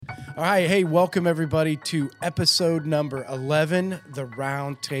All right, hey, welcome everybody to episode number 11, The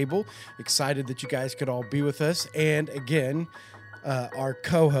Round Table. Excited that you guys could all be with us. And again, our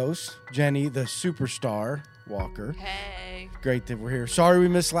co-host, Jenny, the superstar Walker. Hey. Great that we're here. Sorry we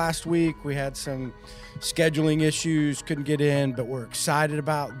missed last week. We had some scheduling issues, couldn't get in, but we're excited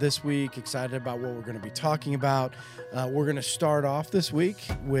about this week, excited about what we're going to be talking about. We're going to start off this week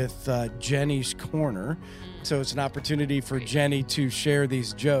with Jenny's Corner. So it's an opportunity for Jenny to share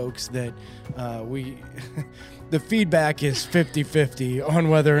these jokes that the feedback is 50-50 on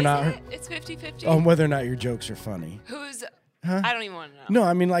whether or not it's 50-50 on whether or not your jokes are funny. I don't even want to know. No,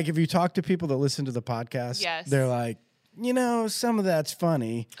 I mean, like, if you talk to people that listen to the podcast, yes, they're like, you know, some of that's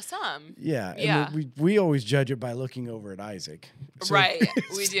funny. Some. Yeah. Yeah. And we always judge it by looking over at Isaac. So, right,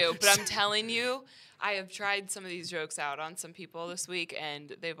 we do. But I'm telling you, I have tried some of these jokes out on some people this week,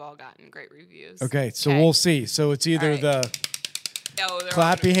 and they've all gotten great reviews. Okay, so we'll see. So it's either the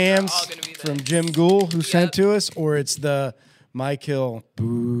clappy hands from Jim Gould, who sent to us, or it's the Mike Hill,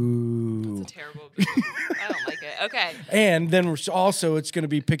 boo. That's a terrible boo. I don't like it. Okay. And then it's going to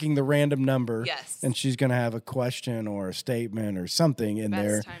be picking the random number. Yes. And she's going to have a question or a statement or something in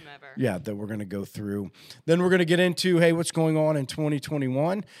there. Best time ever. Yeah, that we're going to go through. Then we're going to get into, hey, what's going on in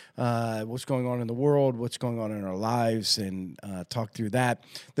 2021? What's going on in the world? What's going on in our lives? And talk through that.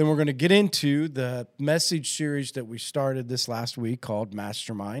 Then we're going to get into the message series that we started this last week called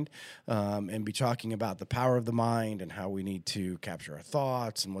Mastermind, and be talking about the power of the mind and how we need to capture our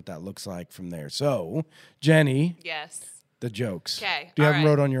thoughts and what that looks like from there. So, Jenny. Yes. The jokes. Okay. Do you have them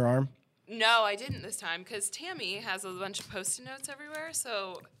wrote on your arm? No, I didn't this time because Tammy has a bunch of Post-it notes everywhere,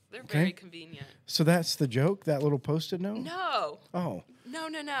 so they're very convenient. So that's the joke, that little Post-it note? No. Oh. No.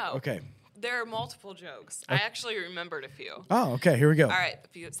 Okay. There are multiple jokes. I actually remembered a few. Oh, okay. Here we go. All right.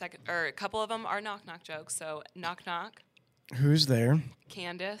 A couple of them are knock-knock jokes. So, knock-knock. Who's there?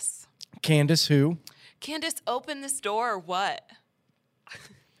 Candace. Candace who? Candace, open this door or what?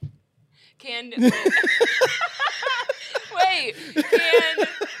 Candace. Wait.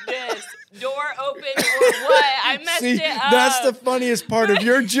 Candace, door open or what? I messed it up. That's the funniest part of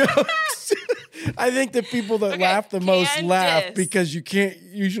your jokes. I think the people that laugh the most laugh because you can't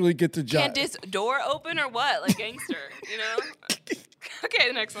usually get the joke. Candace, door open or what? Like gangster, you know? Okay,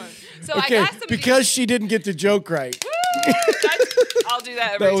 the next one. So okay, I got some because she didn't get the joke right. I'll do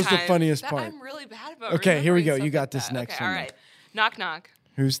that every time. That was the funniest part. I'm really bad about Okay, here we go. stuff You got like this that. next okay, one. All right. Knock, knock.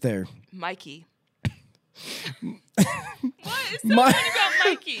 Who's there? Mikey. What is so funny about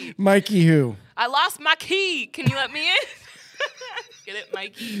Mikey? Mikey who? I lost my key. Can you let me in? Get it,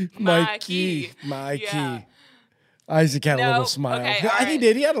 Mikey? Mikey. Yeah. Isaac had a little smile. Okay, He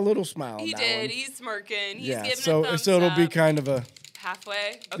did. He had a little smile. He did. One. He's smirking. He's giving a thumbs so it'll up. be kind of a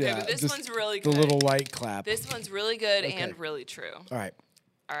halfway. Okay, but this one's really good. The little light clap. This one's really good and really true. All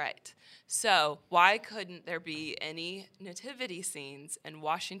right. So, why couldn't there be any nativity scenes in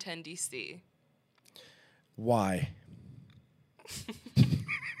Washington, D.C.? Why?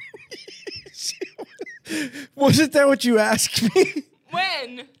 Wasn't that what you asked me?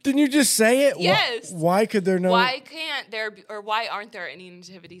 When? Didn't you just say it? Yes. Why could there no? Why can't there be, or why aren't there any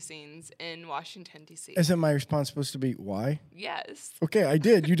nativity scenes in Washington, D.C.? Isn't my response supposed to be why? Yes. Okay, I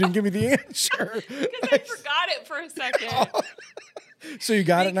did. You didn't give me the answer. Because I forgot it for a second. So you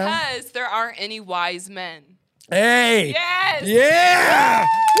got it now? Because there aren't any wise men. Hey! Yes! Yeah!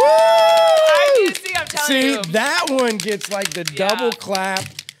 Woo! I'm telling you. See, that one gets like the double clap.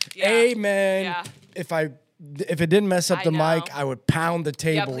 Yeah. Amen. Yeah. If it didn't mess up the mic, I would pound the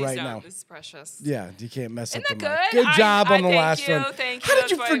table please right don't. now. This is precious. Yeah, you can't mess up the Isn't that mic. good? Good job on the thank last you, one. Thank you. How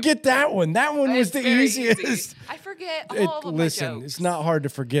did you forget that one? That one was the easiest. Easy. I forget all of my jokes. It's not hard to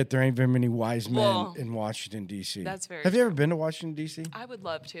forget. There ain't very many wise men in Washington, D.C. That's very Have you true. ever been to Washington, D.C.? I would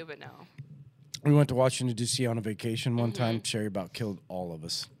love to, but no. We went to Washington, D.C. on a vacation one time. Sherry about killed all of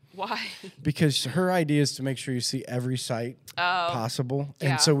us. Why? Because her idea is to make sure you see every site possible.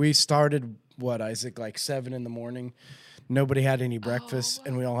 Yeah. And so we started, Isaac, like 7 in the morning. Nobody had any breakfast,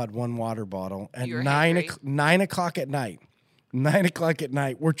 and we all had one water bottle. At 9 o'clock at night, 9 o'clock at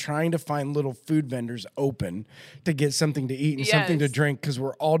night, we're trying to find little food vendors open to get something to eat and something to drink because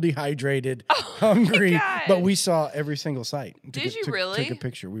we're all dehydrated, hungry. But we saw every single site. Did you really? Take a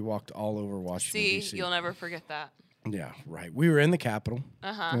picture. We walked all over Washington, D.C. See, you'll never forget that. Yeah, right. We were in the Capitol.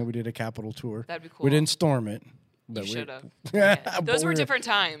 We did a Capitol tour. That'd be cool. We didn't storm it. You should have. Yeah. Those were different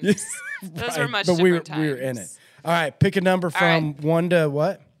times. Those were much but different times. We were in it. All right, pick a number from 1 to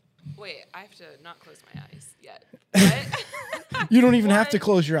what? Wait, I have to not close my eyes yet. What? You don't even have to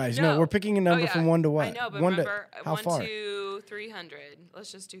close your eyes. No, we're picking a number from 1 to what? I know, but 1 remember, to how far? 1 to 300.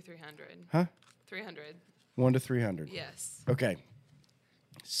 Let's just do 300. Huh? 300. 1 to 300. Yes. Okay.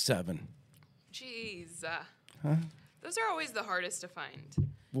 7. Jeez. Those are always the hardest to find.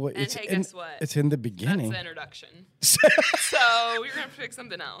 Well, And hey, guess what? It's in the beginning. That's the introduction. So you're going to pick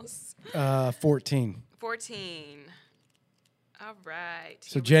something else. 14. 14. All right.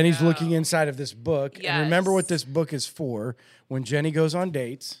 So here we Jenny's go. looking inside of this book. Yes. And remember what this book is for. When Jenny goes on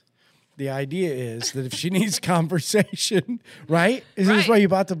dates, the idea is that if she needs conversation, right? Isn't this Right. why you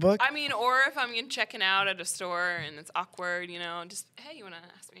bought the book? I mean, or if I'm checking out at a store and it's awkward, just, hey, you want to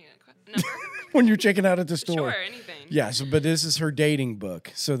ask me a number? When you're checking out at the store. Sure, anything. Yeah, but this is her dating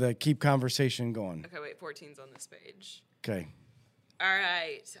book, so that keep conversation going. Okay, wait, 14's on this page. Okay. All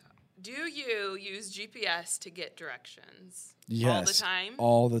right. Do you use GPS to get directions? Yes. All the time?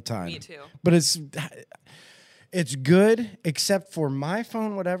 All the time. Me too. But it's good, except for my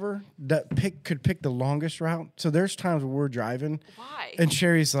phone, whatever, that could pick the longest route. So there's times where we're driving. Why? And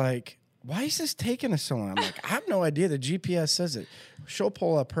Sherry's like, why is this taking us so long? I'm like, I have no idea. The GPS says it. She'll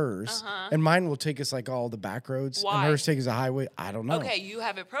pull up hers, and mine will take us like all the back roads, Why? and hers take us a highway. I don't know. Okay, you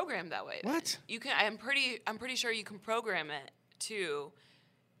have it programmed that way. then. What? You can. I'm pretty sure you can program it to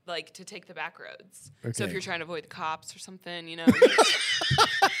take the back roads. So if Okay. you're trying to avoid the cops or something,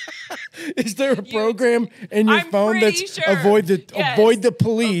 Is there a program in your I'm phone pretty that's sure. avoid the Yes.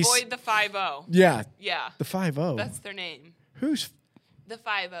 police? Avoid the 5-0. Yeah, Yeah. the 5-0. That's their name. Who's The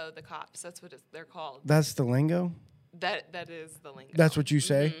 5-0, the cops. That's what they're called. that's the lingo? That is the lingo. That's what you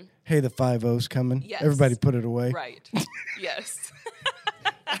say? Hey, the 5-0's coming. Yes. Everybody put it away. Right. Yes.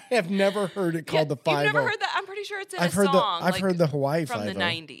 I have never heard it called the 5-0. You've never heard that? I'm pretty sure it's in I've a heard song. I've heard the Hawaii from 5-0. the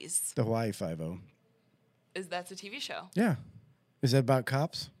 90s. The Hawaii 5-0. That's a TV show. Yeah. Is that about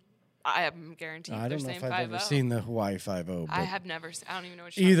cops? I am guaranteed I they're don't know saying if I've 5-0. ever seen the Hawaii 5-0. I but have never. I don't even know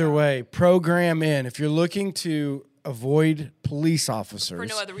what you're either talking way, program in. If you're looking to avoid police officers. about.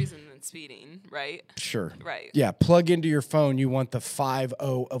 For no other reason than speeding, right? Sure. Right. Yeah, plug into your phone. You want the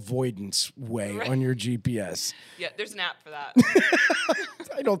 5-0 avoidance way Right. on your GPS. Yeah, there's an app for that.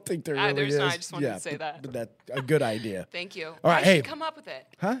 I don't think there really there's is. not. I just wanted to say that. But that's a good idea. Thank you. All right, I hey. should come up with it.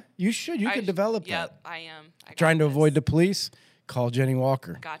 Huh? You should. You could develop Yep, that. I am. I got Trying to this. avoid the police? Call Jenny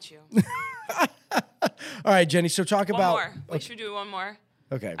Walker. Got you. All right, Jenny. So talk One about. more. We should do one more.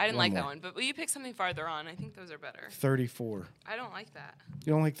 Okay. I didn't like that more. one, but will you pick something farther on? I think those are better. 34. I don't like that.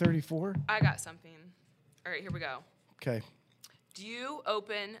 You don't like 34? I got something. All right, here we go. Okay. Do you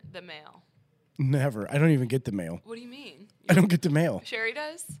open the mail? Never. I don't even get the mail. What do you mean? I don't get the mail. Sherry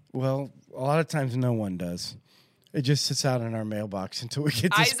does? Well, a lot of times no one does. It just sits out in our mailbox until we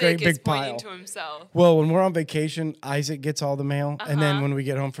get this Isaac great is big pointing pile. to himself. Well, when we're on vacation, Isaac gets all the mail, and then Uh-huh. when we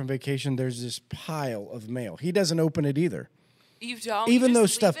get home from vacation, there's this pile of mail. He doesn't open it either. You don't? Even you though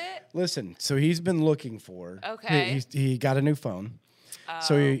just stuff. leave it? Listen, so he's been looking for. Okay. He got a new phone,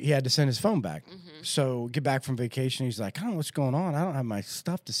 so he had to send his phone back. Mm-hmm. So get back from vacation, he's like, "Oh, what's going on? I don't have my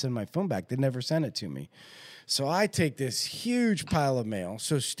stuff to send my phone back. They never sent it to me." So I take this huge pile of mail.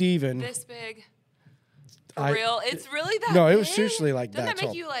 So Steven, This big? For I- real? It's really that No, it big? was seriously like Doesn't that that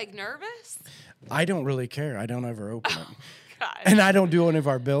make tall. you, nervous? I don't really care. I don't ever open it. God. And I don't do any of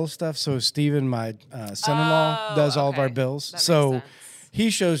our bill stuff. So Steven, my son-in-law, Oh, does all of our okay. bills. That makes So sense. he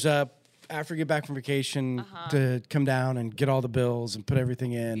shows up after we get back from vacation Uh-huh. to come down and get all the bills and put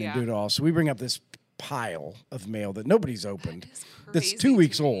everything in Yeah. and do it all. So we bring up this pile of mail that nobody's opened. is That's crazy 2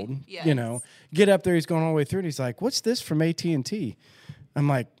 weeks to me. old. Yes. You know, get up there. He's going all the way through, and he's like, "What's this from AT&T?" I'm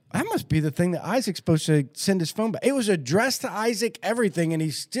like, "That must be the thing that Isaac's supposed to send his phone back." It was addressed to Isaac, everything, and he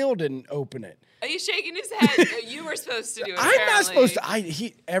still didn't open it. Are you shaking his head? You were supposed to do it. I'm not apparently. supposed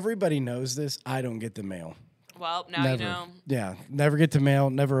to. Everybody knows this. I don't get the mail. Well, now Never. you know. Yeah, never get the mail.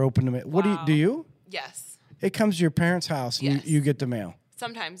 Never open the mail. What do you Wow. do? You? Yes. It comes to your parents' house and Yes. you get the mail.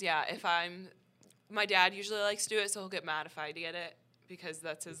 Sometimes, yeah. My dad usually likes to do it, so he'll get mad if I get it because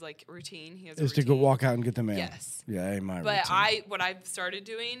that's his routine. He has a Is to routine. go walk out and get the mail. Yes. Yeah, ain't my But routine. what I've started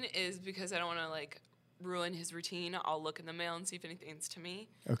doing is because I don't want to ruin his routine. I'll look in the mail and see if anything's to me.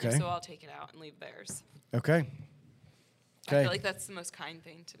 Okay. And so I'll take it out and leave theirs. Okay. I Okay. feel like that's the most kind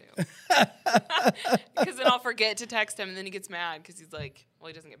thing to do. Because then I'll forget to text him, and then he gets mad because he's like, well,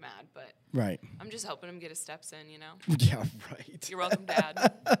 he doesn't get mad, but Right. I'm just helping him get his steps in, Yeah, right. You're welcome,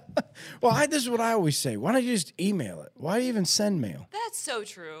 Dad. Well, this is what I always say. Why don't you just email it? Why do you even send mail? That's so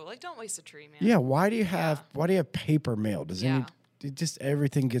true. Don't waste a tree, man. Yeah, why do you have paper mail? Does Yeah.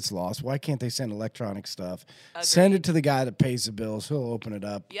 everything gets lost? Why can't they send electronic stuff? Send it to the guy that pays the bills. He'll open it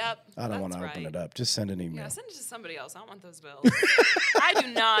up. Yep. I don't want to that's open right. it up. Just send an email. Yeah, send it to somebody else. I don't want those bills. I do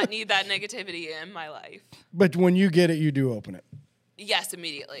not need that negativity in my life. But when you get it, you do open it. Yes,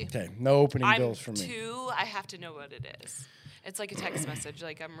 immediately. Okay, no opening I'm bills for me. I have to know what it is. It's like a text message.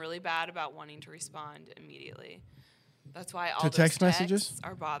 I'm really bad about wanting to respond immediately. That's why all To those text texts messages?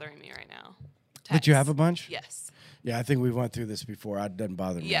 are bothering me right now. Did you have a Texts. bunch? Yes. Yeah, I think we went through this before. It doesn't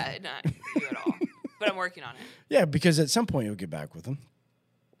bother me. Yeah, not you at all. But I'm working on it. Yeah, because at some point you'll get back with them.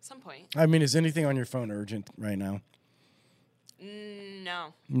 At some point. I mean, is anything on your phone urgent right now?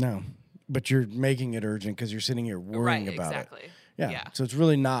 No. No. But you're making it urgent because you're sitting here worrying Right, about exactly. it. Yeah. So it's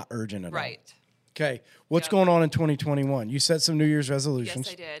really not urgent at all. Right. Okay. What's Yep. going on in 2021? You set some New Year's resolutions.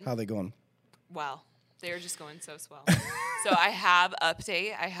 Yes, I did. How are they going? Wow. They're just going so swell. So I have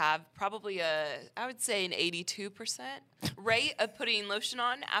update. I have probably I would say an 82% rate of putting lotion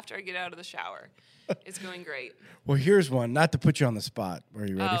on after I get out of the shower. It's going great. Well, here's one. Not to put you on the spot. Are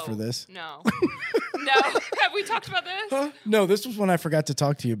you ready for this? No. No. Have we talked about this? Huh? No, this was one I forgot to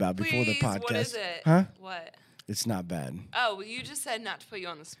talk to you about before the Please, podcast. what is it? Huh? What? It's not bad. Oh, well, you just said not to put you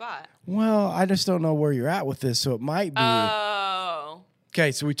on the spot. Well, I just don't know where you're at with this, so it might be. Oh.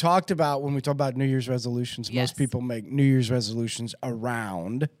 Okay, so we talked about when we talk about New Year's resolutions, Yes. most people make New Year's resolutions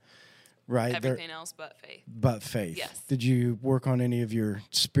around, right? Everything else but faith. But faith. Yes. Did you work on any of your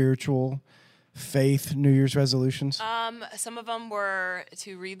spiritual faith New Year's resolutions? Some of them were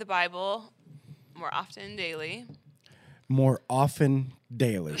to read the Bible more often daily. More often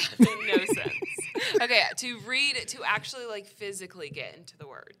daily. In no sense. Okay, to actually like physically get into the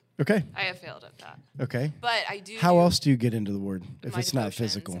Word. Okay. I have failed at that. Okay. But I do. How else do you get into the Word if my it's not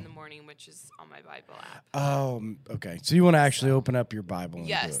devotions physical? in the morning, which is on my Bible app. Oh, okay. So you want to actually open up your Bible and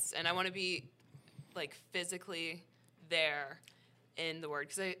do it. Yes, and I want to be like physically there in the Word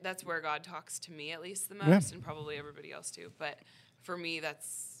because that's where God talks to me at least the most, and probably everybody else too. But for me,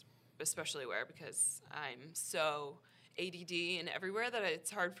 that's especially where because I'm so ADD and everywhere that it's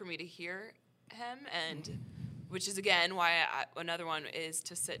hard for me to hear Him, and which is again why another one is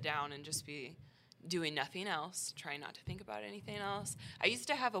to sit down and just be doing nothing else, trying not to think about anything else. I used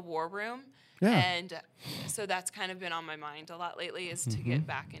to have a war room, and so that's kind of been on my mind a lot lately is to get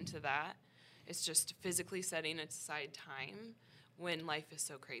back into that. It's just physically setting aside time when life is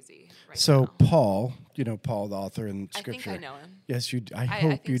so crazy right So now. Paul, Paul, the author in Scripture. I think I know him. Yes, you. I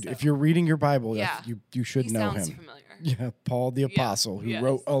hope you. think so. If you're reading your Bible, Yeah. you should He know sounds him. familiar. Yeah, Paul the Apostle, who Yes.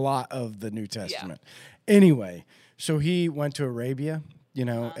 wrote a lot of the New Testament. Anyway, so he went to Arabia,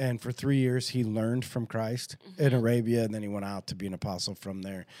 and for 3 years he learned from Christ in Arabia, and then he went out to be an apostle from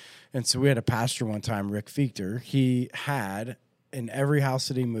there. And so we had a pastor one time, Rick Fichter. He had in every house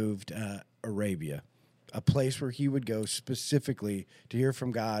that he moved, Arabia, a place where he would go specifically to hear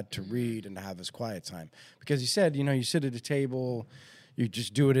from God, to read, and to have his quiet time. Because he said, you sit at a table, you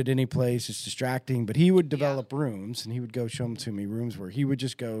just do it at any place, it's distracting. But he would develop rooms, and he would go show them to me, rooms where he would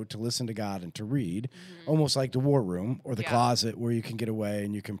just go to listen to God and to read, almost like the war room or the closet where you can get away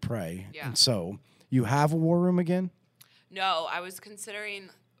and you can pray. Yeah. And so, you have a war room again? No, I was considering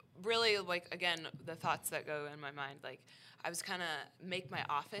really like again the thoughts that go in my mind. Like I was kind of make my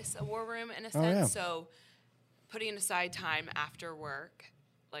office a war room in a sense. yeah. So putting aside time after work,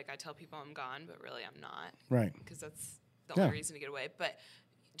 like I tell people I'm gone, but really I'm not. Right. Because that's the only reason to get away. But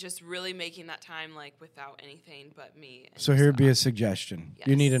just really making that time like without anything but me. And So here'd be a suggestion.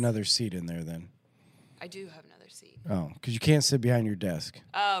 You need Yes. another seat in there then. I do have another seat. Oh, because you can't sit behind your desk.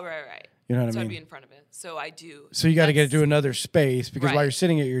 Oh, right. You know what So I I'd mean? be in front of it. So I do. So you got to get That's- to another space because while Right. you're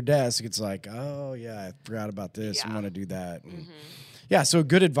sitting at your desk, it's like, oh yeah, I forgot about this. I Yeah. want to do that. And yeah, so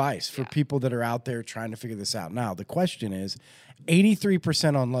good advice for people that are out there trying to figure this out. Now the question is,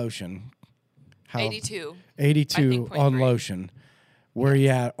 83% on lotion. 82. 82 point on three. lotion. Where are you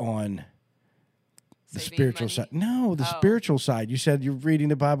at on the Saving spiritual money? side? No, the spiritual side. You said you're reading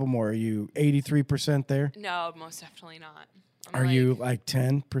the Bible more. Are you 83% there? No, most definitely not. Are you like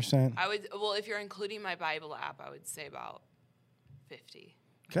 10%? I would. Well, if you're including my Bible app, I would say about 50%.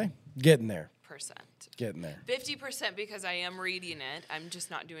 Okay, getting there. Getting there. 50% because I am reading it. I'm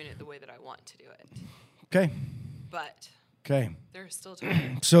just not doing it the way that I want to do it. Okay. But Okay. there's still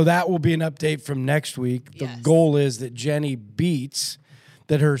time. So that will be an update from next week. The Yes. goal is that Jenny beats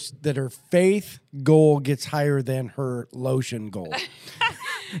that her faith goal gets higher than her lotion goal.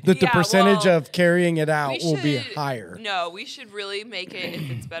 That the Yeah, percentage well, of carrying it out We will be should- higher. No, we should really make it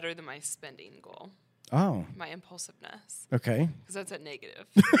if it's better than my spending goal, Oh, my impulsiveness, okay. because that's at negative.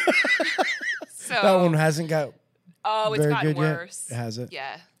 So That one hasn't got it's very gotten good yet? worse. Has it?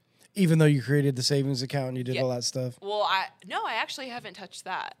 Yeah. Even though you created the savings account and you did Yeah. all that stuff? Well, I actually haven't touched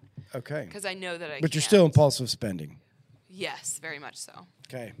that Okay. because I know that I. But you're can't. still impulsive spending. Yes, very much so.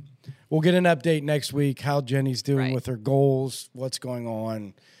 Okay. We'll get an update next week how Jenny's doing Right. with her goals, what's going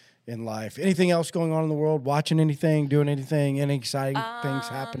on in life. Anything else going on in the world? Watching anything, doing anything, any exciting things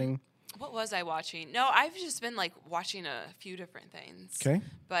happening? What was I watching? No, I've just been like watching a few different things. Okay.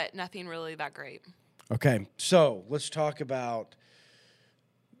 But nothing really that great. Okay, so let's talk about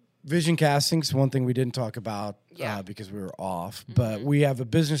vision castings. One thing we didn't talk about because we were off, but we have a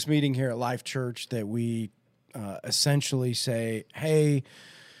business meeting here at Life Church that we essentially say, hey,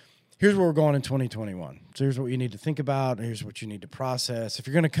 here's where we're going in 2021. So here's what you need to think about. Here's what you need to process. If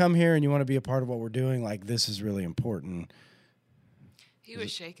you're going to come here and you want to be a part of what we're doing, like, this is really important. He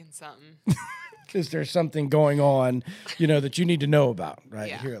was shaking something. Because there's something going on, that you need to know about, right,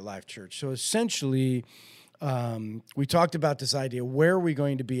 Yeah. here at Life Church. So essentially, we talked about this idea, where are we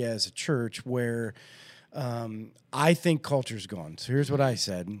going to be as a church, where I think culture's gone. So here's what I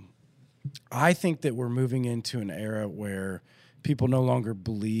said. I think that we're moving into an era where people no longer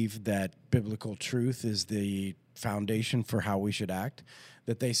believe that biblical truth is the foundation for how we should act.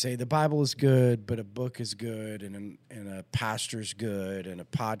 That they say the Bible is good, but a book is good, and a pastor's good, and a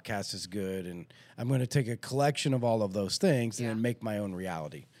podcast is good, and I'm going to take a collection of all of those things and then make my own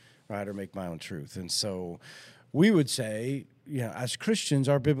reality, right, or make my own truth. And so we would say, as Christians,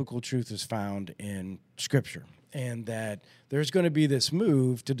 our biblical truth is found in Scripture, and that there's going to be this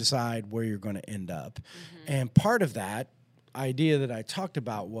move to decide where you're going to end up. And part of that idea that I talked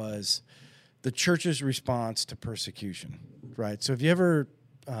about was the church's response to persecution, right? So have you ever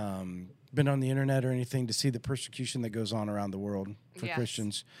been on the internet or anything to see the persecution that goes on around the world for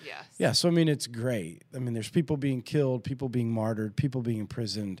Christians? Yes. Yeah, so it's great. There's people being killed, people being martyred, people being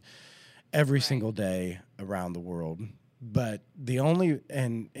imprisoned every single day around the world. But the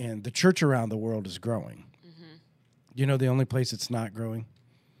church around the world is growing. The only place it's not growing?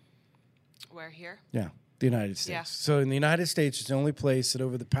 Where, here? Yeah. The United States. Yeah. So in the United States, it's the only place that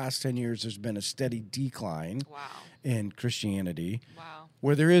over the past 10 years there's been a steady decline in Christianity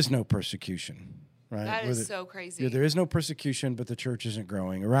where there is no persecution, right? That is so crazy. Yeah, there is no persecution, but the church isn't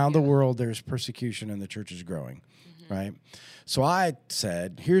growing. Around the world, there's persecution and the church is growing, right? So I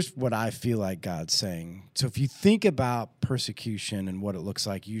said, here's what I feel like God's saying. So if you think about persecution and what it looks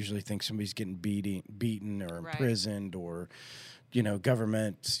like, you usually think somebody's getting beaten or imprisoned or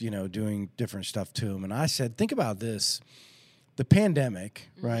governments, doing different stuff to them. And I said, think about this. The pandemic,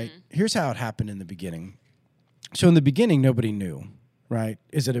 right? Here's how it happened in the beginning. So in the beginning, nobody knew, right?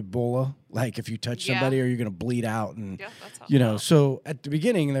 Is it Ebola? Like, if you touch somebody, are you going to bleed out? And, that's how so at the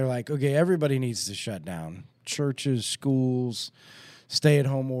beginning, they're like, okay, everybody needs to shut down. Churches, schools,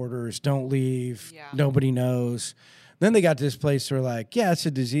 stay-at-home orders, don't leave. Nobody knows. Then they got to this place where like, it's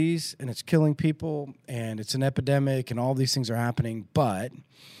a disease and it's killing people and it's an epidemic and all these things are happening. But,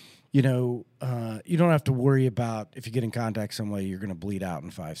 you don't have to worry about if you get in contact with somebody, you're going to bleed out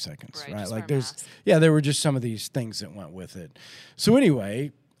in 5 seconds, right? Like there were just some of these things that went with it. So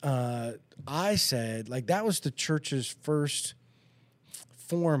anyway, I said like that was the church's first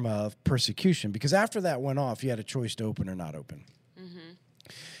form of persecution, because after that went off, you had a choice to open or not open.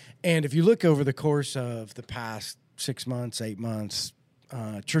 And if you look over the course of the past 6 months, 8 months,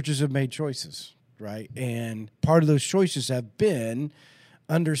 churches have made choices, right? And part of those choices have been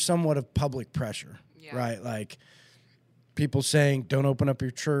under somewhat of public pressure, right? Like people saying, don't open up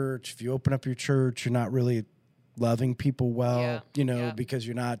your church. If you open up your church, you're not really loving people well, because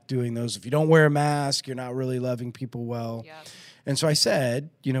you're not doing those. If you don't wear a mask, you're not really loving people well. And so I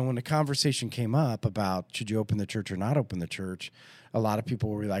said, when the conversation came up about should you open the church or not open the church, a lot of people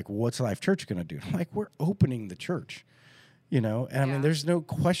were like, well, what's Life Church going to do? I'm like, we're opening the church, And I mean, there's no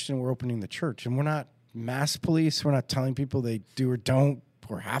question we're opening the church. And we're not mask police. We're not telling people they do or don't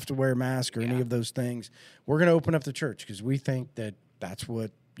or have to wear a mask or any of those things. We're going to open up the church because we think that that's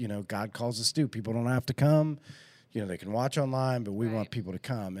what, God calls us to do. People don't have to come. They can watch online, but we want people to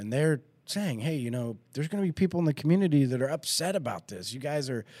come. And they're saying, hey, there's going to be people in the community that are upset about this. You guys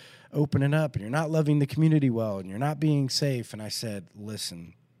are opening up and you're not loving the community well and you're not being safe. And I said,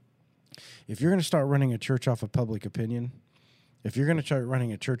 listen, if you're going to start running a church off of public opinion, if you're going to start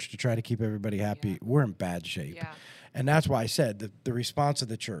running a church to try to keep everybody happy, we're in bad shape. And that's why I said the response of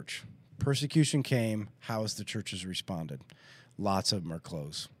the church, persecution came, how has the churches responded? Lots of them are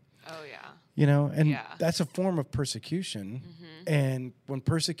closed. Oh, yeah. And that's a form of persecution. And when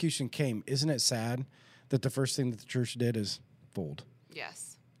persecution came, isn't it sad that the first thing that the church did is fold?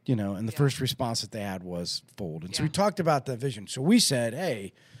 Yes. And the first response that they had was fold. And so we talked about that vision. So we said,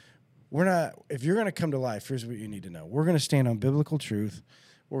 hey, if you're going to come to Life, here's what you need to know. We're going to stand on biblical truth.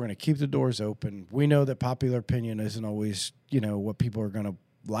 We're going to keep the doors open. We know that popular opinion isn't always, what people are going to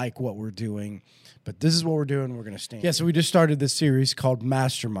like what we're doing, but this is what we're doing. We're going to stand. Yeah, so we just started this series called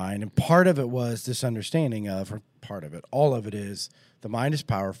Mastermind, and part of it was this understanding of, or part of it, all of it is the mind is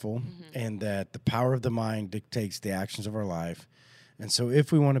powerful, and that the power of the mind dictates the actions of our life. And so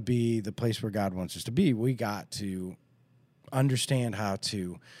if we want to be the place where God wants us to be, we got to understand how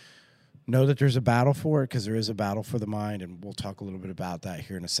to know that there's a battle for it, because there is a battle for the mind, and we'll talk a little bit about that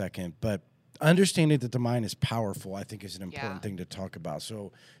here in a second. But understanding that the mind is powerful, I think, is an important thing to talk about.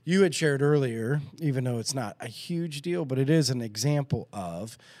 So you had shared earlier, even though it's not a huge deal, but it is an example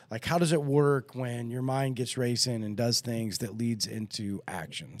of, like, how does it work when your mind gets racing and does things that leads into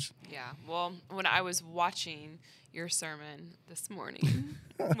actions? Yeah. Well, when I was watching your sermon this morning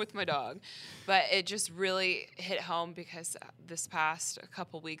with my dog, but it just really hit home because this past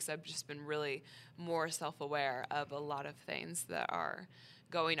couple weeks I've just been really more self-aware of a lot of things that are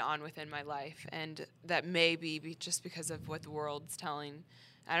going on within my life, and that may be just because of what the world's telling,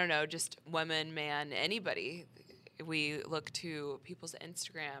 I don't know, just women, man, anybody. We look to people's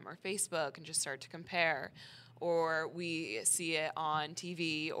Instagram or Facebook and just start to compare, or we see it on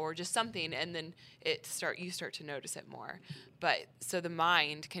TV or just something, and then you start to notice it more. But so the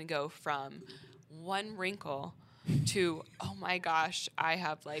mind can go from one wrinkle to, oh my gosh, I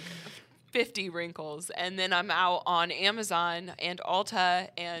have like 50 wrinkles, and then I'm out on Amazon and Ulta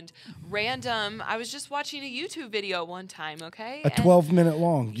and random. I was just watching a YouTube video one time, okay? A 12-minute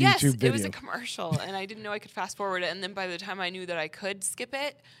long YouTube video. It was a commercial, and I didn't know I could fast forward it, and then by the time I knew that I could skip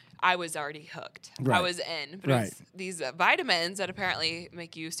it, I was already hooked. Right. I was in. But it was these vitamins that apparently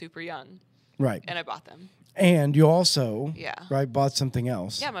make you super young. Right. And I bought them. And you also, right, bought something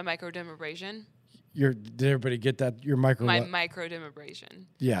else. Yeah, my microdermabrasion. Did everybody get that? Your micro? My microdermabrasion.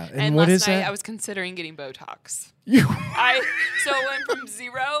 Yeah. And what last is night that? I was considering getting Botox. So it went from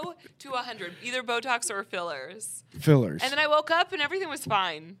 0 to 100, either Botox or fillers. Fillers. And then I woke up and everything was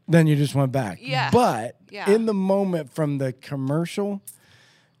fine. Then you just went back. Yeah. But in the moment from the commercial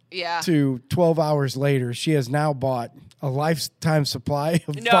to 12 hours later, she has now bought a lifetime supply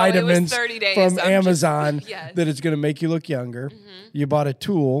of vitamins 30 days. from Amazon yes. that is going to make you look younger. Mm-hmm. You bought a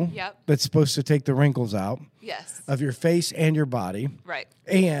tool that's supposed to take the wrinkles out of your face and your body. Right.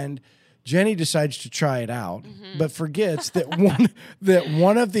 And Jenny decides to try it out, but forgets that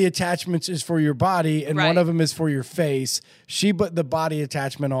one of the attachments is for your body and one of them is for your face. She put the body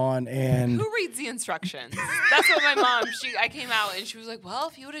attachment on, and who reads the instructions? That's what my mom. I came out and she was like, "Well,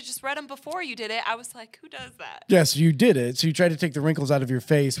 if you would have just read them before you did it," I was like, "Who does that?" Yes, you did it. So you tried to take the wrinkles out of your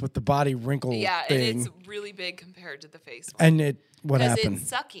face with the body wrinkle thing. And it's really big compared to the face one. And what happened? Because it's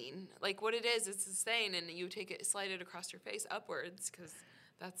sucking. Like what it is, it's sustain, and you slide it across your face upwards because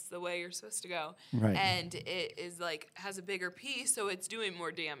that's the way you're supposed to go. Right. And it is has a bigger piece, so it's doing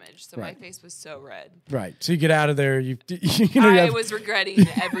more damage. So my face was so red. Right. So you get out of there. I was regretting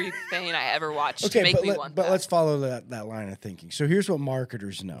everything I ever watched to make me want that. But let's follow that line of thinking. So here's what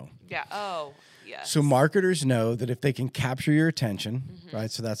marketers know. Yeah. Oh, yes. So marketers know that if they can capture your attention,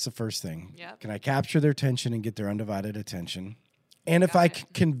 right? So that's the first thing. Yep. Can I capture their attention and get their undivided attention? And if I can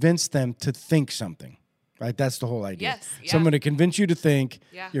convince them to think something. Right, that's the whole idea. Yes. So I'm going to convince you to think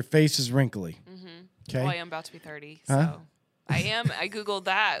your face is wrinkly. Okay. Well, I am about to be 30, so I am. I googled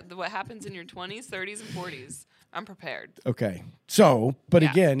that. What happens in your 20s, 30s, and 40s? I'm prepared. Okay. So, but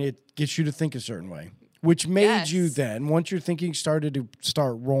again, it gets you to think a certain way, which made you then, once your thinking started to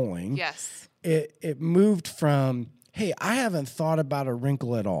start rolling. Yes. It moved from, hey, I haven't thought about a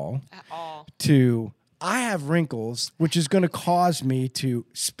wrinkle at all. To I have wrinkles, which is going to cause me to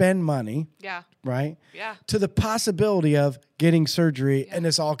spend money. Yeah. Right? Yeah. To the possibility of getting surgery, and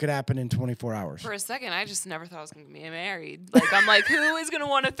this all could happen in 24 hours. For a second, I just never thought I was going to be married. Like, I'm like, who is going to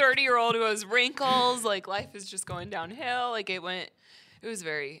want a 30-year-old who has wrinkles? Like, life is just going downhill. Like, it was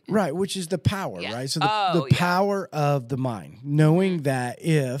very... Right, which is the power, right? So the power of the mind, knowing that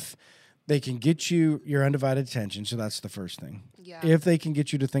if they can get you your undivided attention, so that's the first thing. Yeah. If they can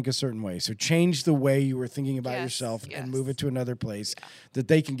get you to think a certain way, so change the way you were thinking about yourself and move it to another place, that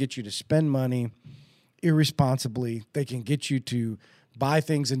they can get you to spend money irresponsibly. They can get you to buy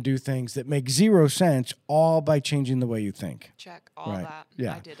things and do things that make zero sense, all by changing the way you think. Check all that.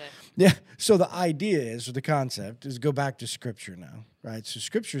 Yeah. I did it. Yeah. So the idea is, or the concept is, go back to Scripture now, right? So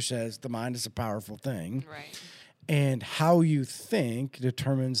Scripture says the mind is a powerful thing. Right. And how you think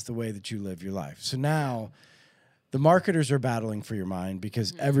determines the way that you live your life. So now the marketers are battling for your mind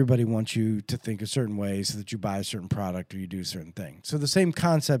because everybody wants you to think a certain way so that you buy a certain product or you do a certain thing. So the same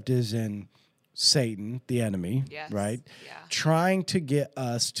concept is in Satan, the enemy, right? Yeah. Trying to get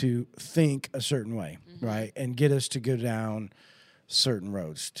us to think a certain way, right? And get us to go down certain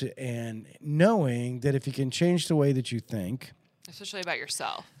roads. And knowing that if you can change the way that you think. Especially about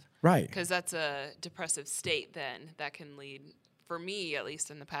yourself. Right. Because that's a depressive state then that can lead, for me at least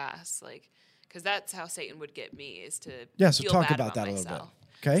in the past, because that's how Satan would get me, is to feel talk bad about that myself. A little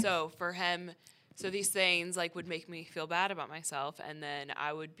bit. Okay. So for him, these things would make me feel bad about myself, and then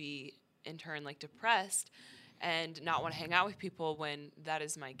I would be in turn depressed, and not want to hang out with people when that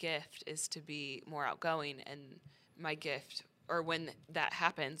is my gift, is to be more outgoing. And my gift, or when that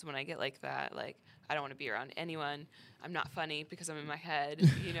happens, when I get like that, like I don't want to be around anyone. I'm not funny because I'm in my head,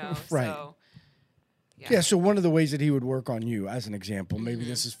 you know. Right. So yeah. So one of the ways that he would work on you, as an example, maybe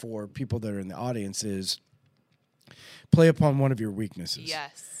this is for people that are in the audience, is play upon one of your weaknesses.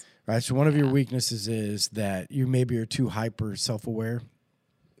 Yes. Right. So one of your weaknesses is that you maybe are too hyper self-aware.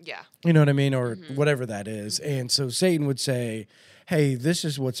 Yeah. You know what I mean? Or whatever that is. And so Satan would say, hey, this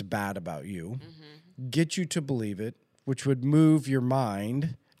is what's bad about you. Get you to believe it, which would move your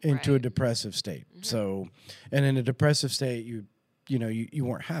mind into a depressive state. So, and in a depressive state, you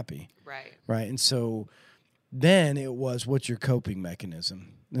weren't happy. Right. Right. And so then it was, what's your coping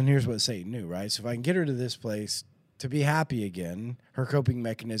mechanism? And here's what Satan knew, right? So if I can get her to this place to be happy again, her coping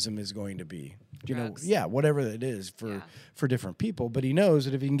mechanism is going to be, Drugs. whatever it is for different people. But he knows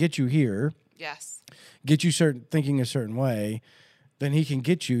that if he can get you here, Yes. get you thinking a certain way, then he can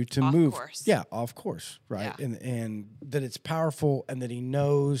get you to move. Course. Yeah, off course, right? Yeah. And that it's powerful, and that he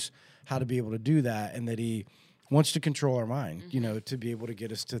knows how to be able to do that, and that he wants to control our mind, to be able to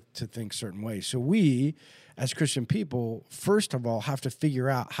get us to think certain ways. So we, as Christian people, first of all, have to figure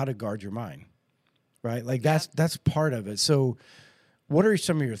out how to guard your mind, right? Like that's part of it. So what are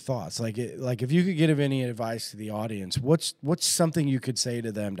some of your thoughts? Like if you could give any advice to the audience, what's something you could say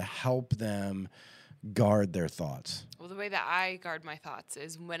to them to help them guard their thoughts? Well, the way that I guard my thoughts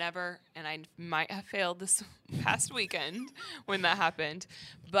is whenever, and I might have failed this past weekend when that happened,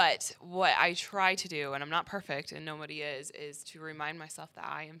 but what I try to do, and I'm not perfect and nobody is to remind myself that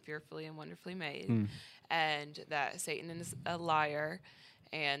I am fearfully and wonderfully made, and that Satan is a liar,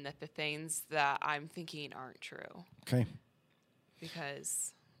 and that the things that I'm thinking aren't true. Okay.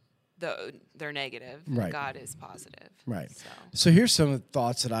 Because they're negative, right. and God is positive. Right. So here's some of the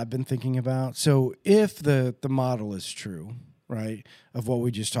thoughts that I've been thinking about. So if the model is true, right, of what we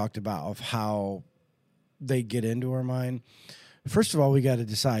just talked about, of how they get into our mind, first of all, we got to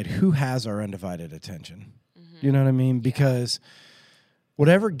decide who has our undivided attention. You know what I mean? Because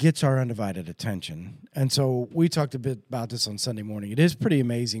whatever gets our undivided attention, and so we talked a bit about this on Sunday morning, it is pretty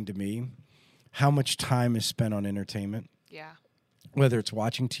amazing to me how much time is spent on entertainment. Yeah. Whether it's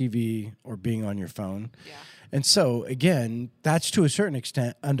watching TV or being on your phone. Yeah. And so, again, that's to a certain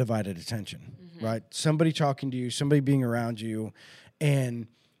extent undivided attention, right? Somebody talking to you, somebody being around you. And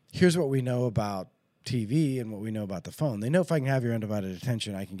here's what we know about TV and what we know about the phone. They know if I can have your undivided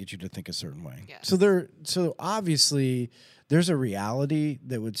attention, I can get you to think a certain way. Yes. So obviously, there's a reality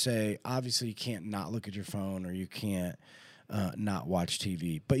that would say, obviously, you can't not look at your phone, or you can't not watch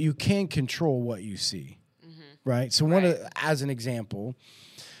TV. But you can control what you see. Right. So as an example,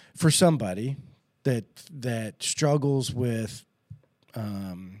 for somebody that struggles with,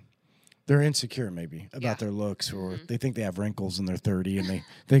 they're insecure maybe about their looks, or they think they have wrinkles and they're 30, and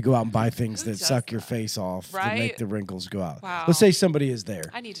they go out and buy things that suck your face off to make the wrinkles go out. Wow. Let's say somebody is there.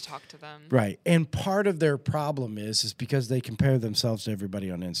 I need to talk to them. Right. And part of their problem is because they compare themselves to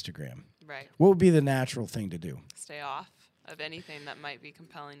everybody on Instagram. Right. What would be the natural thing to do? Stay off of anything that might be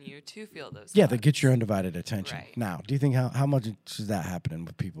compelling you to feel those Yeah, thoughts. that gets your undivided attention. Right. Now, do you think how much is that happening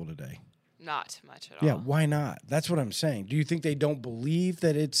with people today? Not much at all. Yeah, why not? That's what I'm saying. Do you think they don't believe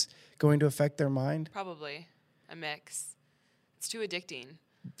that it's going to affect their mind? Probably a mix. It's too addicting.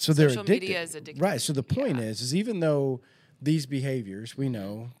 So they're Social addicted. media is addicting. Right. So the point is even though these behaviors, we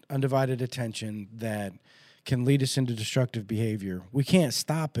know, undivided attention that can lead us into destructive behavior, we can't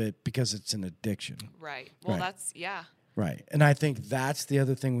stop it because it's an addiction. Right. Well, Right. that's, yeah. Right. And I think that's the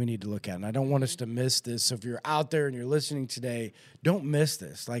other thing we need to look at. And I don't want us to miss this. So if you're out there and you're listening today, don't miss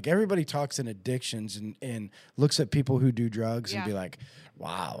this. Like, everybody talks in addictions and looks at people who do drugs and be like,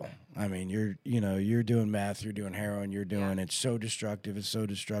 wow, I mean, you're doing meth, you're doing heroin, you're doing, it's so destructive, it's so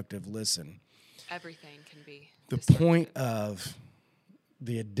destructive. Listen. Everything can be The destructive. point of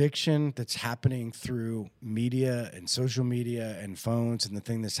the addiction that's happening through media and social media and phones, and the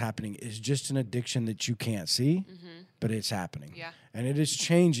thing that's happening is just an addiction that you can't see, but it's happening. Yeah. And it is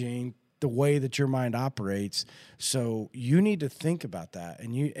changing the way that your mind operates. So you need to think about that.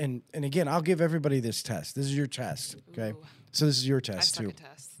 And again, I'll give everybody this test. This is your test, okay? Ooh. So this is your I test suck too. at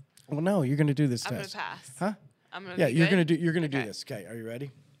tests. Well, no, you're going to do this I'm test. going to pass. Huh? I'm going Yeah, be you're good? going to do Okay. this. Okay, are you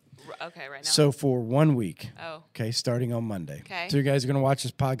ready? Okay, right now. So for 1 week, Oh. okay, starting on Monday. Okay. So you guys are going to watch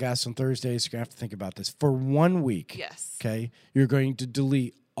this podcast on Thursdays. You're going to have to think about this. For 1 week, Yes. okay, you're going to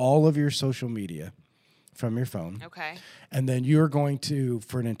delete all of your social media from your phone. Okay. And then you're going to,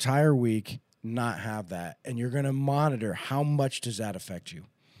 for an entire week, not have that. And you're going to monitor how much does that affect you.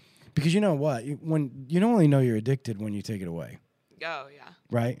 Because you know what? When you don't only know you're addicted when you take it away. Oh, yeah.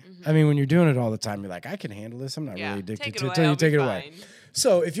 Right? I mean, when you're doing it all the time, you're like, I can handle this. I'm not Yeah. really addicted Take it to it away, until you I'll take be it away. fine.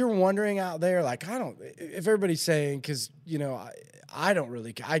 So if you're wondering out there, like, if everybody's saying, because, I don't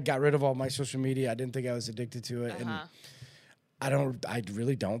really, I got rid of all my social media. I didn't think I was addicted to it. And I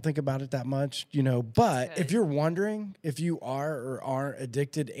really don't think about it that much, but if you're wondering if you are or aren't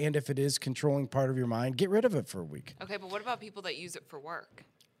addicted and if it is controlling part of your mind, get rid of it for a week. Okay, but what about people that use it for work?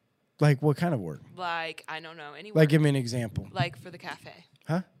 Like what kind of work? Like, I don't know, any work. Like, give me an example. Like for the cafe.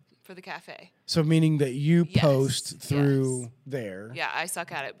 Huh? For the cafe. So meaning that you Yes, post through yes. there. Yeah, I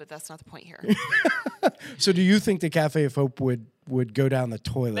suck at it, but that's not the point here. So do you think the Cafe of Hope would go down the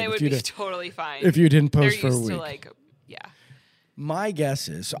toilet They if would you be totally fine. if you didn't post They're for a used week? to like, yeah. My guess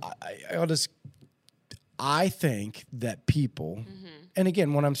is I think that people, and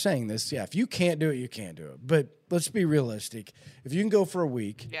again, when I'm saying this, if you can't do it, you can't do it. But let's be realistic. If you can go for a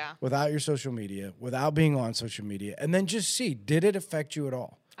week without your social media, without being on social media, and then just see, did it affect you at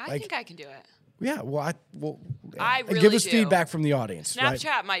all? I think I can do it. Yeah, I really give us do. feedback from the audience. Snapchat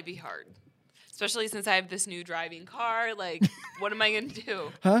right? might be hard. Especially since I have this new driving car. Like, what am I going to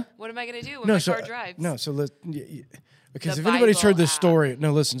do? Huh? What am I going to do when my car drives? No, so let's... Because The if anybody's heard Bible this app. story...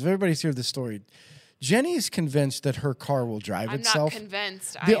 No, listen, if everybody's heard this story... Jenny is convinced that her car will drive I'm itself. not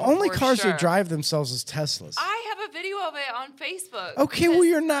convinced. The I'm only for cars sure. that drive themselves is Teslas. I have a video of it on Facebook. Okay, well,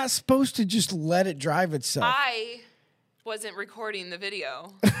 you're not supposed to just let it drive itself. I wasn't recording the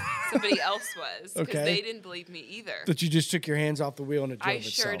video. Somebody else was. Because Okay. they didn't believe me either. That you just took your hands off the wheel and it drove I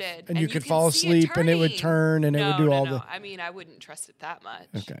itself. sure did. And you could can fall see it asleep and it would turning. turn and it would do all No. the... I mean, I wouldn't trust it that much.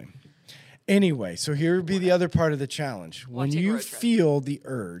 Okay. Anyway, so here would be the other part of the challenge. We'll When take a you road trip. feel the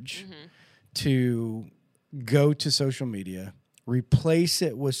urge to go to social media, replace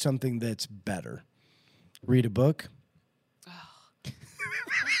it with something that's better. Read a book.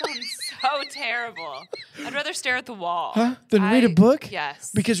 Sounds so terrible. I'd rather stare at the wall. Huh? Then read a book?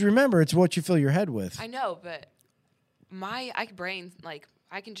 Yes. Because remember, it's what you fill your head with. I know, but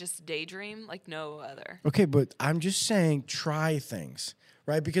I can just daydream like no other. Okay, but I'm just saying try things,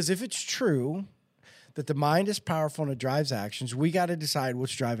 right? Because if it's true that the mind is powerful and it drives actions, we got to decide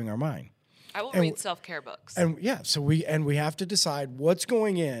what's driving our mind. I will read self-care books. And so we have to decide what's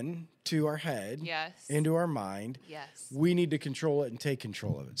going in to our head, Yes. into our mind. Yes. We need to control it and take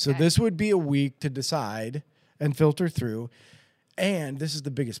control of it. So Okay. this would be a week to decide and filter through. And this is the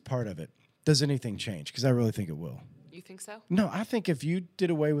biggest part of it. Does anything change? Because I really think it will. You think so? No, I think if you did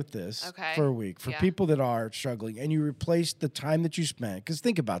away with this Okay. for a week, for Yeah. people that are struggling, and you replaced the time that you spent, because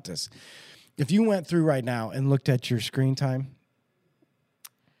think about this. If you went through right now and looked at your screen time,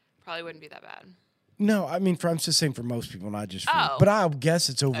 Probably wouldn't be that bad. no, I mean, I'm just saying for most people, not just for you. Oh. But I'll guess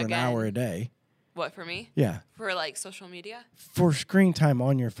it's over an Again. hour a day. What, for me? Yeah. For like social media? For screen time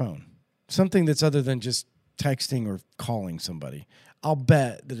on your phone. Something that's other than just texting or calling somebody. I'll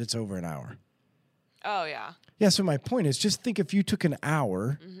bet that it's over an hour. Oh, yeah. Yeah, so my point is just think if you took an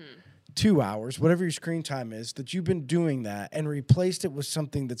hour, 2 hours, whatever your screen time is, that you've been doing that and replaced it with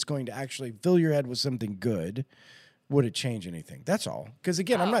something that's going to actually fill your head with something good, would it change anything? That's all. Because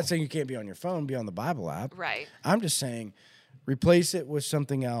again, I'm not saying you can't be on your phone, be on the Bible app. Right. I'm just saying replace it with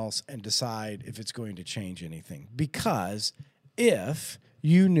something else and decide if it's going to change anything. Because if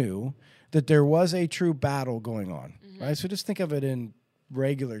you knew that there was a true battle going on, right? So just think of it in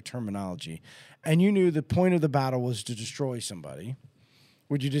regular terminology. And you knew the point of the battle was to destroy somebody.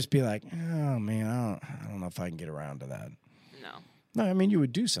 Would you just be like, oh, man, I don't know if I can get around to that? No. No, I mean, you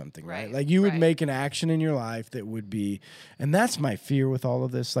would do something, right? Right, Like you would right. make an action in your life that would be, and that's my fear with all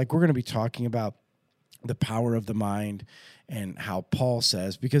of this. Like we're going to be talking about the power of the mind and how Paul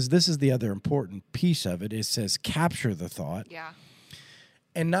says, because this is the other important piece of it. It says capture the thought Yeah.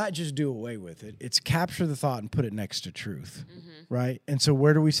 and not just do away with it. It's capture the thought and put it next to truth, right? And so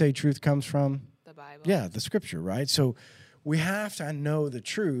where do we say truth comes from? The Bible. Yeah, the scripture, right? So we have to know the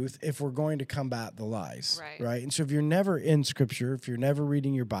truth if we're going to combat the lies, Right. And so if you're never in scripture, if you're never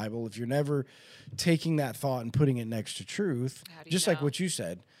reading your Bible, if you're never taking that thought and putting it next to truth, How do you just like know? what you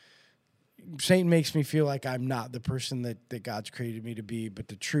said, Satan makes me feel like I'm not the person that God's created me to be, but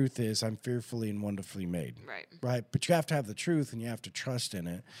the truth is I'm fearfully and wonderfully made, Right. But you have to have the truth and you have to trust in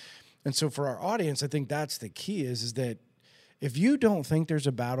it. And so for our audience, I think that's the key is that if you don't think there's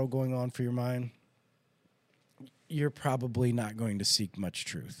a battle going on for your mind, you're probably not going to seek much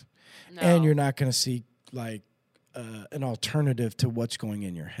truth. No. And you're not going to seek like an alternative to what's going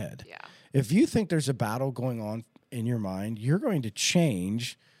in your head. Yeah. If you think there's a battle going on in your mind, you're going to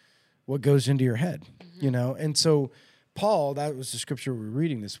change what goes into your head, And so Paul, that was the scripture we were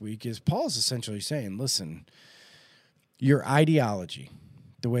reading this week, is Paul's essentially saying, listen, your ideology,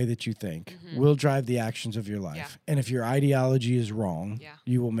 the way that you think, will drive the actions of your life. Yeah. And if your ideology is wrong, Yeah.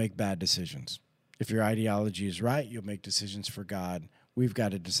 you will make bad decisions. If your ideology is right, you'll make decisions for God. We've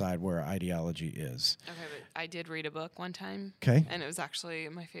got to decide where our ideology is. Okay, but I did read a book one time. Okay. And it was actually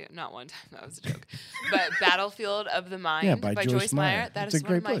my favorite. Not one time, that was a joke. But Battlefield of the Mind by Joyce Meyer. That It's is a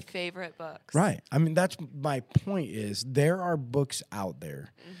one of great my book. favorite books. Right. I mean, that's my point is there are books out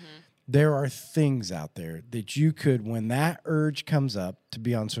there. There are things out there that you could, when that urge comes up, to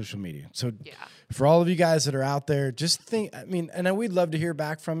be on social media. So Yeah. for all of you guys that are out there, just think, I mean, and we'd love to hear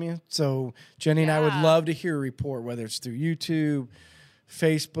back from you. So Jenny and I would Yeah. love to hear a report, whether it's through YouTube,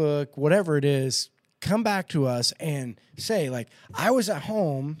 Facebook, whatever it is. Come back to us and say, like, I was at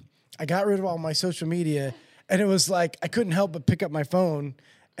home, I got rid of all my social media, and it was like I couldn't help but pick up my phone,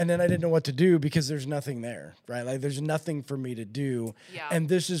 and then I didn't know what to do because there's nothing there, right? Like, there's nothing for me to do, Yeah. and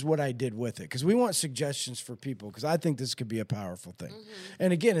this is what I did with it. Because we want suggestions for people, because I think this could be a powerful thing.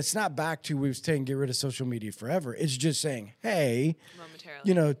 And again, it's not back to we was saying get rid of social media forever. It's just saying, hey,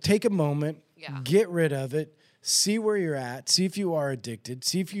 Momentarily. take a moment, Yeah. get rid of it, see where you're at, see if you are addicted,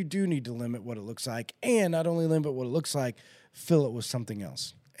 see if you do need to limit what it looks like, and not only limit what it looks like, fill it with something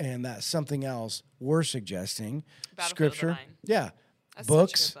else. And that something else we're suggesting, Battlefield of the scripture, Mind. yeah, That's such a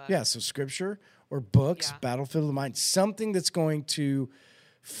books, good book. yeah, so scripture or books, Yeah. Battlefield of the Mind, something that's going to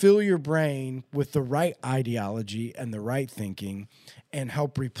fill your brain with the right ideology and the right thinking and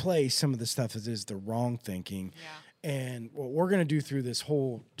help replace some of the stuff that is the wrong thinking. Yeah. And what we're going to do through this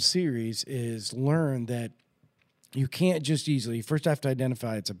whole series is learn that you can't just easily, you first have to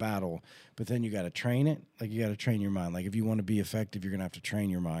identify it's a battle, but then you got to train it. Like, you got to train your mind. Like, if you want to be effective, you're going to have to train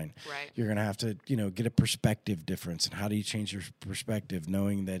your mind. Right. You're going to have to, get a perspective difference. And how do you change your perspective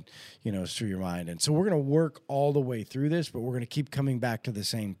knowing that, it's through your mind? And so we're going to work all the way through this, but we're going to keep coming back to the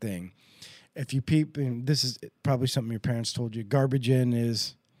same thing. If you peep, and this is probably something your parents told you, garbage in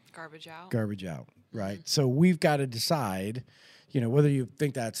is Garbage out. garbage out, right? So we've got to decide, whether you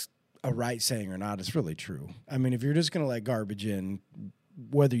think that's a right saying or not. It's really true. I mean, if you're just going to let garbage in,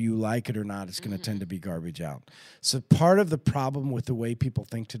 whether you like it or not, it's going to tend to be garbage out. So part of the problem with the way people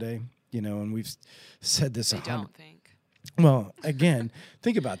think today, and we've said this They don't think. well, again,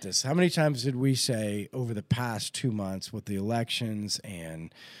 think about this. How many times did we say over the past 2 months with the elections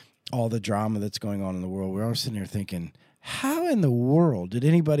and all the drama that's going on in the world, we're all sitting here thinking, how in the world did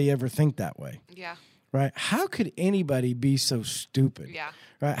anybody ever think that way? Yeah. Right? How could anybody be so stupid? Yeah.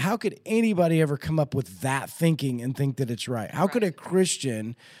 Right? How could anybody ever come up with that thinking and think that it's right? How could a Right.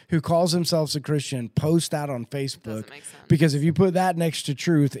 Christian who calls themselves a Christian post that on Facebook? Doesn't make sense. Because if you put that next to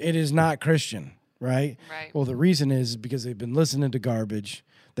truth, it is not Christian, right? Right. Well, the reason is because they've been listening to garbage.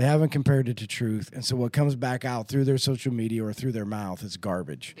 They haven't compared it to truth. And so what comes back out through their social media or through their mouth is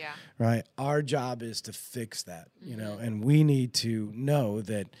garbage. Yeah. Right? Our job is to fix that, and we need to know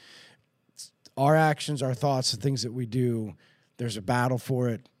that our actions, our thoughts, the things that we do, there's a battle for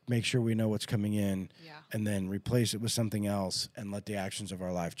it. Make sure we know what's coming in, Yeah. and then replace it with something else and let the actions of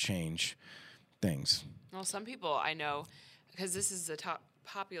our life change things. Well, some people I know, because this is a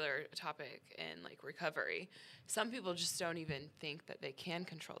popular topic in like recovery, some people just don't even think that they can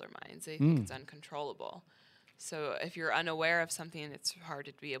control their minds. They think it's uncontrollable. So if you're unaware of something, it's hard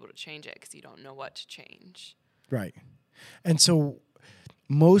to be able to change it because you don't know what to change. Right. And so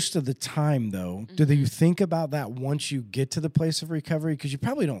most of the time, though, do you think about that once you get to the place of recovery? Because you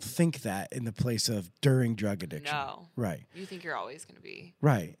probably don't think that in the place of during drug addiction. No. Right. You think you're always going to be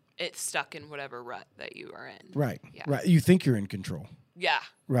Right. stuck in whatever rut that you are in. Right. Yeah. Right. You think you're in control. Yeah.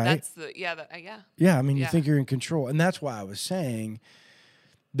 Right. That's the yeah. Yeah, I mean, you Yeah. think you're in control. And that's why I was saying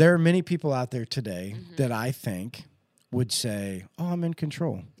there are many people out there today that I think would say, oh, I'm in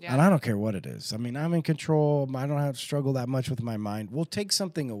control. Yeah. And I don't care what it is. I mean, I'm in control. I don't have to struggle that much with my mind. We'll take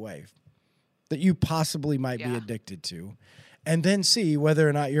something away that you possibly might be Yeah. addicted to and then see whether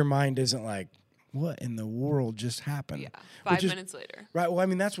or not your mind isn't like, what in the world just happened? Yeah. Which 5 is- minutes later. Right. Well, I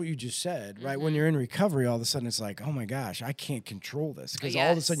mean, that's what you just said, right? When you're in recovery, all of a sudden it's like, oh my gosh, I can't control this. Because all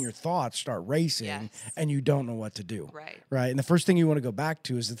of a Yes. sudden your thoughts start racing Yes. and you don't know what to do. Right. Right. And the first thing you want to go back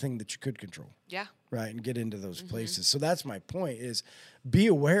to is the thing that you could control. Yeah. Right. And get into those places. So that's my point is be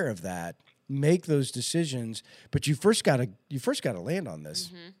aware of that, make those decisions, but you first gotta land on this.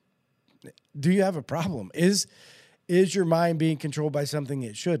 Do you have a problem? Is your mind being controlled by something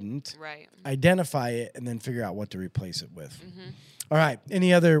it shouldn't? Right. Identify it and then figure out what to replace it with. All right.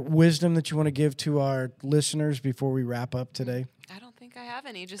 Any other wisdom that you want to give to our listeners before we wrap up today? I don't think I have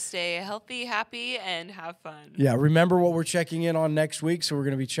any. Just stay healthy, happy, and have fun. Yeah. Remember what we're checking in on next week. So we're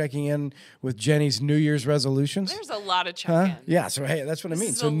going to be checking in with Jenny's New Year's resolutions. There's a lot of check-in. Yeah. So, hey, that's what I This mean.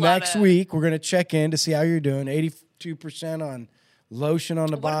 is So a lot next of- week, we're going to check in to see how you're doing. 82% on lotion on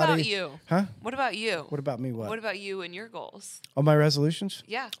the What body. about you? Huh? What about you? What about me? What about you and your goals? Oh, my resolutions?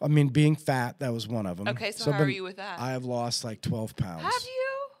 Yeah. I mean, being fat, that was one of them. Okay, so how are you with that? I have lost like 12 pounds. Have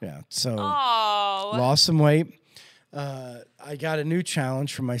you? Yeah, so Oh. lost some weight. I got a new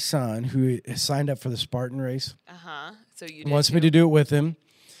challenge from my son who signed up for the Spartan race. So you did Wants me to do it with him.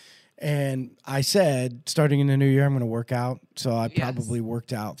 And I said, starting in the new year, I'm going to work out. So I probably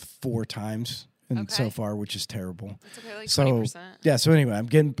worked out 4 times so far, which is terrible. That's okay, like so 20%. yeah. So anyway, I'm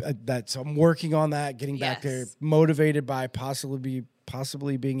getting that. So I'm working on that, getting back there, motivated by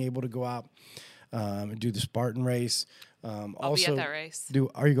possibly being able to go out and do the Spartan race. I'll Also, be at that race.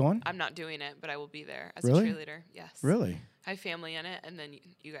 Are you going? I'm not doing it, but I will be there as Really? a cheerleader. Yes. Really? I have family in it, and then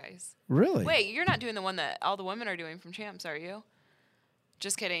you guys. Really? Wait, you're not doing the one that all the women are doing from Champs, are you?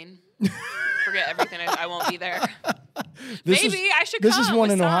 Just kidding. Forget everything. I won't be there. Maybe I should come. This is one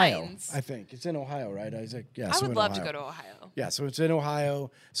with in Ohio, signs. I think. It's in Ohio, right, Isaac? Yeah. I so would in love to Ohio. go to Ohio. Yeah, so it's in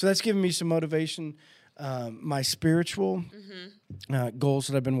Ohio. So that's giving me some motivation. My spiritual goals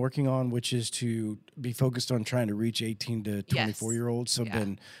that I've been working on, which is to be focused on trying to reach 18 to 24-year-olds. So I've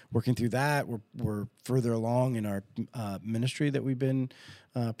been working through that. We're further along in our ministry that we've been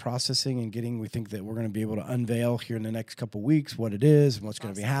processing and getting. We think that we're going to be able to unveil here in the next couple of weeks what it is and what's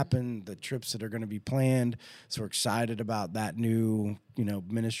going to be happen, the trips that are going to be planned. So we're excited about that new,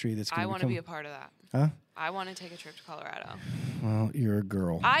 ministry that's going to I want to be a part of that. Huh? I want to take a trip to Colorado. Well, you're a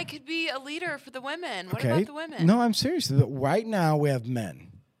girl. I could be a leader for the women. What about the women? No, I'm serious. Right now we have men.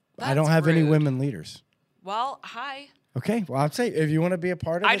 I That's don't have any rude. women leaders. Well, hi. Okay. Well, I'd say if you want to be a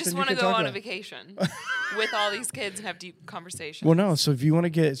part of it, I just then want to you go can talk on a about it. vacation with all these kids and have deep conversations. Well, no. So if you want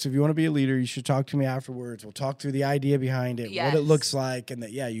to be a leader, you should talk to me afterwards. We'll talk through the idea behind it, what Yes. it looks like, and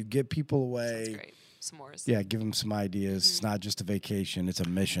that you get people away. That's great. S'mores. Yeah, give them some ideas. It's not just a vacation; it's a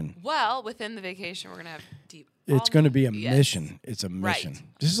mission. Well, within the vacation, we're gonna have deep. It's going to be a Yes. mission. It's a mission. Right.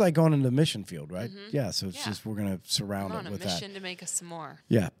 This is like going into the mission field, right? Yeah. So it's just we're going to surround I'm on it a with mission that. to make a s'more.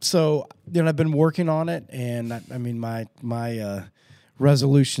 Yeah. So I've been working on it, and my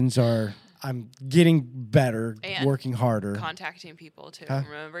resolutions are I'm getting better, And working harder. Contacting people too. Huh?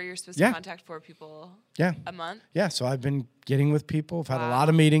 Remember, you're supposed Yeah. to contact 4 people Yeah. a month. Yeah. So I've been getting with people. I've had a Wow. lot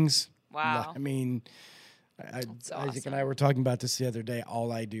of meetings. Wow. I mean, That's Isaac and awesome. I were talking about this the other day.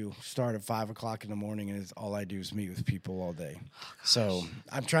 All I do start at 5:00 in the morning, and all I do is meet with people all day. So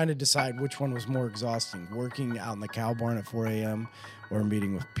I'm trying to decide which one was more exhausting: working out in the cow barn at 4 a.m. or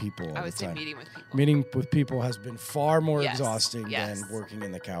meeting with people. All I would the say time. meeting with people. Meeting with people has been far more Yes. exhausting Yes. than working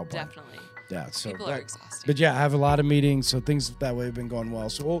in the cow barn. Definitely. Yeah, so People are exhausting. But yeah, I have a lot of meetings, so things that way have been going well.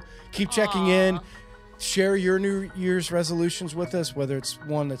 So we'll keep checking in. Share your New Year's resolutions with us, whether it's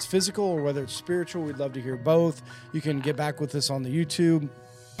one that's physical or whether it's spiritual. We'd love to hear both. You can get back with us on the YouTube,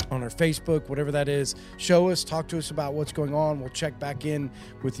 on our Facebook, whatever that is. Show us, talk to us about what's going on. We'll check back in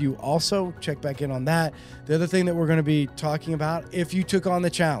with you also. Check back in on that. The other thing that we're going to be talking about, if you took on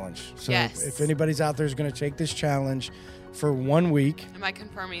the challenge. So Yes. if anybody's out there is going to take this challenge for 1 week. Am I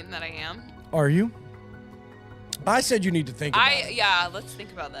confirming that I am? Are you? I said you need to think about it. Yeah, let's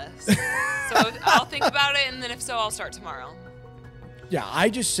think about this. So I'll think about it, and then if so, I'll start tomorrow. Yeah, I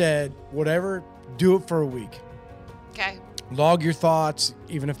just said whatever, do it for a week. Okay. Log your thoughts,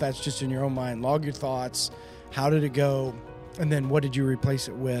 even if that's just in your own mind. Log your thoughts. How did it go? And then what did you replace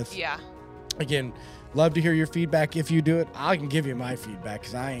it with? Yeah. Again, love to hear your feedback. If you do it, I can give you my feedback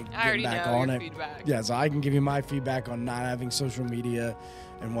because I ain't I already getting back know on your it. feedback. Yeah, so I can give you my feedback on not having social media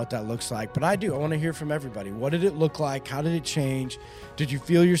and what that looks like. But I want to hear from everybody. What did it look like? How did it change? Did you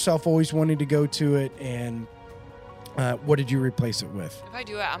feel yourself always wanting to go to it? And what did you replace it with? If I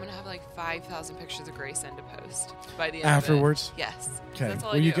do it, I'm gonna have like 5,000 pictures of Grayson to post by the end Afterwards? of it. Yes. Okay. That's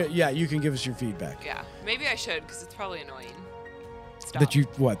all Well, I you do. can, you can give us your feedback. Yeah. Maybe I should because it's probably annoying. Stop. That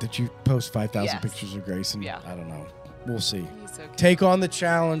you post 5,000 Yes. pictures of Grayson? Yeah. I don't know. We'll see. He's so cute. Take on the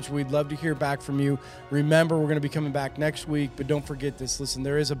challenge. We'd love to hear back from you. Remember, we're going to be coming back next week, but don't forget this. Listen,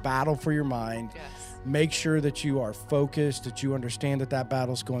 there is a battle for your mind. Yes. Make sure that you are focused, that you understand that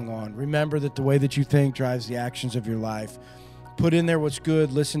battle's going on. Remember that the way that you think drives the actions of your life. Put in there what's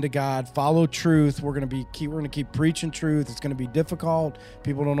good. Listen to God. Follow truth. We're going to keep preaching truth. It's going to be difficult.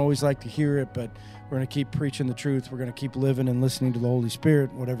 People don't always like to hear it, but we're going to keep preaching the truth. We're going to keep living and listening to the Holy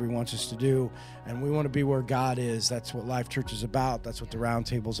Spirit, whatever He wants us to do. And we want to be where God is. That's what Life Church is about. That's what the Round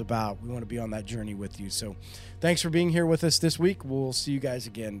Table's about. We want to be on that journey with you. So thanks for being here with us this week. We'll see you guys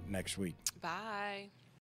again next week. Bye.